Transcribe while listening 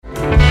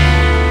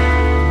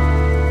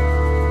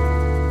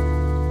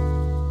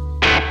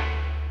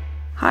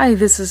Hi,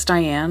 this is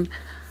Diane.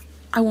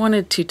 I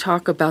wanted to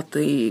talk about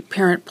the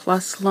Parent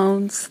Plus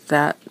loans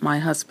that my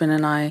husband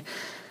and I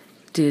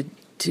did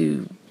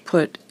to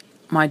put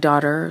my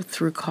daughter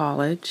through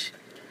college.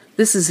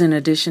 This is in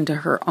addition to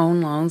her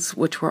own loans,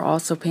 which we're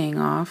also paying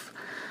off.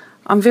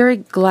 I'm very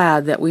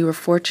glad that we were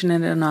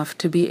fortunate enough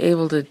to be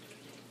able to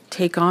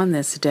take on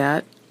this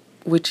debt,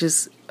 which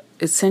is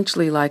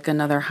essentially like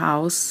another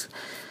house.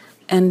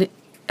 And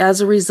as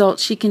a result,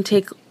 she can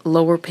take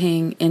lower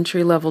paying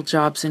entry-level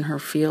jobs in her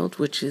field,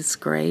 which is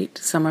great.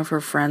 Some of her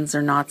friends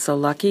are not so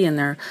lucky and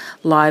their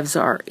lives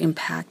are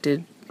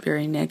impacted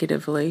very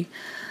negatively.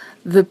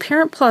 The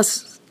Parent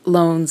Plus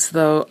loans,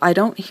 though, I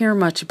don't hear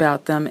much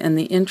about them, and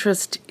the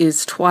interest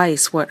is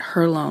twice what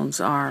her loans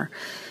are.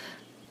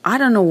 I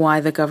don't know why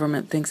the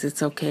government thinks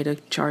it's okay to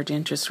charge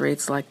interest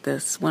rates like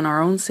this when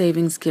our own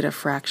savings get a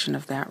fraction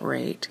of that rate.